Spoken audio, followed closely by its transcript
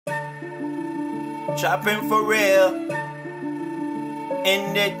Chopping for real.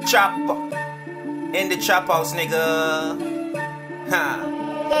 In the chop house, nigga. Ha.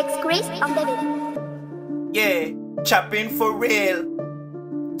 It's Chris on the beat. Yeah, chopping for real.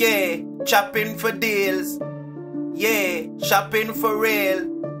 Yeah, chopping for deals. Yeah, shopping for real.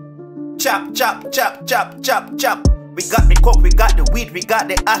 Chop, chop, chop, chop, chop, chop. We got the coke, we got the weed, we got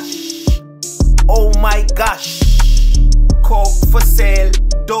the ash. Oh my gosh. Coke for sale,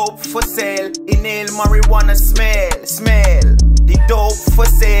 dope for sale. Inhale marijuana smell, smell. The dope for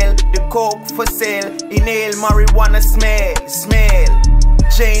sale, the coke for sale. Inhale marijuana smell, smell.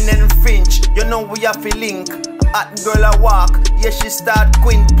 Jane and Finch, you know we have to link. Hot girl a walk, yeah she start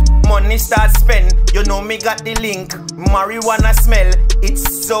quint. Money start spend, you know me got the link. Marijuana smell,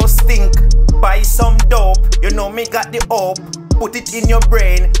 it's so stink. Buy some dope, you know me got the hope. Put it in your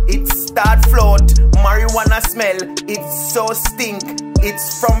brain, it start float. Marijuana smell, it's so stink.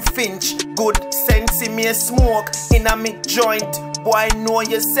 It's from Finch, good sense in me a smoke. In a me joint, boy know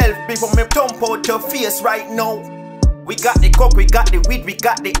yourself before me thump out your face right now. We got the coke, we got the weed, we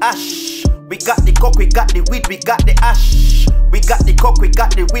got the ash. We got the coke, we got the weed, we got the ash. We got the coke, we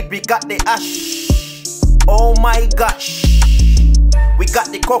got the weed, we got the ash. Oh my gosh. We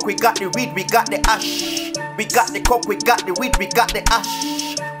got the coke, we got the weed, we got the ash. We got the coke, we got the weed, we got the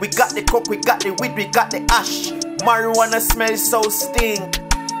ash. We got the coke, we got the weed, we got the ash. Marijuana smells so stink.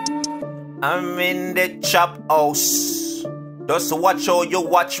 I'm in the chop house. Just watch how you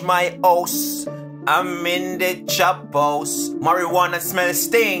watch my house. I'm in the chop house. Marijuana smell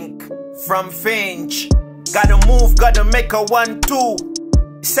stink. From Finch. Gotta move, gotta make a 1-2.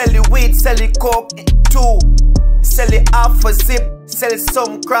 Sell the weed, sell the coke too. Sell it half a zip, sell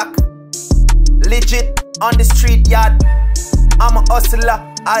some crack. Legit on the street yard. I'm a hustler,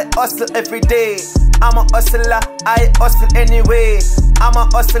 I hustle every day. I'm a hustler, I hustle anyway. I'm a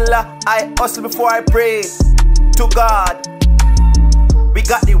hustler, I hustle before I pray to God. We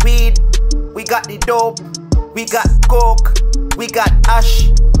got the weed, we got the dope, we got coke, we got ash.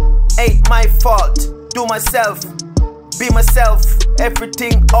 Ain't my fault, do myself, be myself.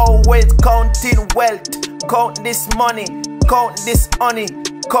 Everything always counting wealth. Count this money, count this honey,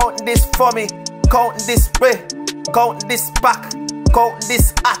 count this for me, count this way, count this back, count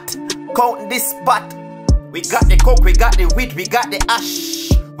this hat, count this spot. We got the coke, we got the weed, we got the ash.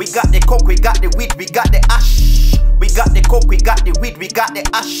 We got the coke, we got the weed, we got the ash. We got the coke, we got the weed, we got the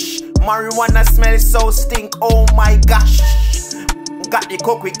ash. Marijuana smells so stink, oh my gosh. We got the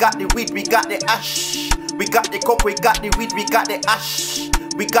coke, we got the weed, we got the ash. We got the coke, we got the weed, we got the ash.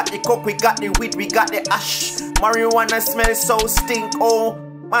 We got the coke, we got the weed, we got the ash. Marijuana smells so stink, oh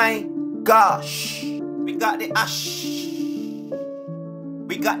my gosh. We got the ash.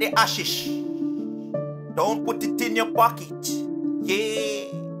 We got the Hashish. Don't put it in your pocket. Yeah.